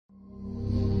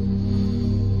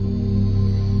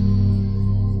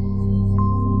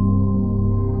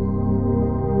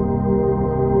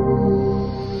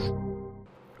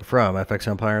From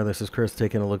FXEmpire, this is Chris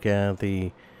taking a look at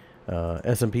the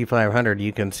S&P 500.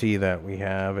 You can see that we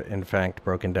have, in fact,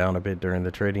 broken down a bit during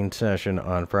the trading session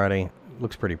on Friday.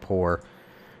 Looks pretty poor.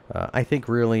 I think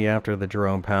really after the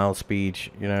Jerome Powell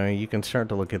speech, you can start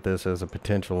to look at this as a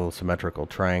potential symmetrical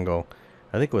triangle.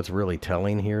 I think what's really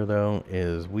telling here, though,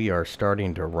 is we are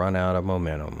starting to run out of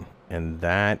momentum, and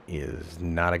that is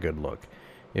not a good look.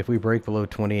 If we break below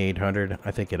 2,800,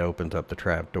 I think it opens up the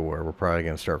trap door. We're probably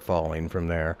going to start falling from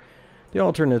there. The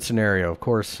alternate scenario, of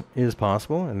course, is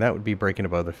possible, and that would be breaking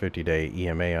above the 50-day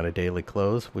EMA on a daily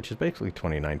close, which is basically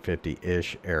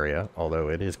 2950-ish area, although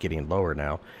it is getting lower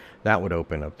now. That would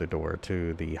open up the door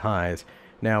to the highs.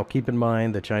 Now, keep in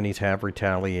mind the Chinese have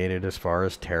retaliated as far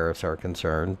as tariffs are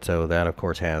concerned, so that, of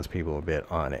course, has people a bit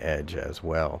on edge as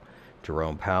well.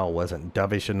 Jerome Powell wasn't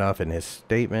dovish enough in his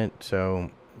statement,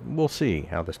 so we'll see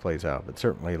how this plays out, but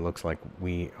certainly it looks like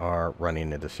we are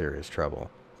running into serious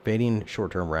trouble. Fading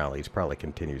short-term rallies probably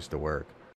continues to work.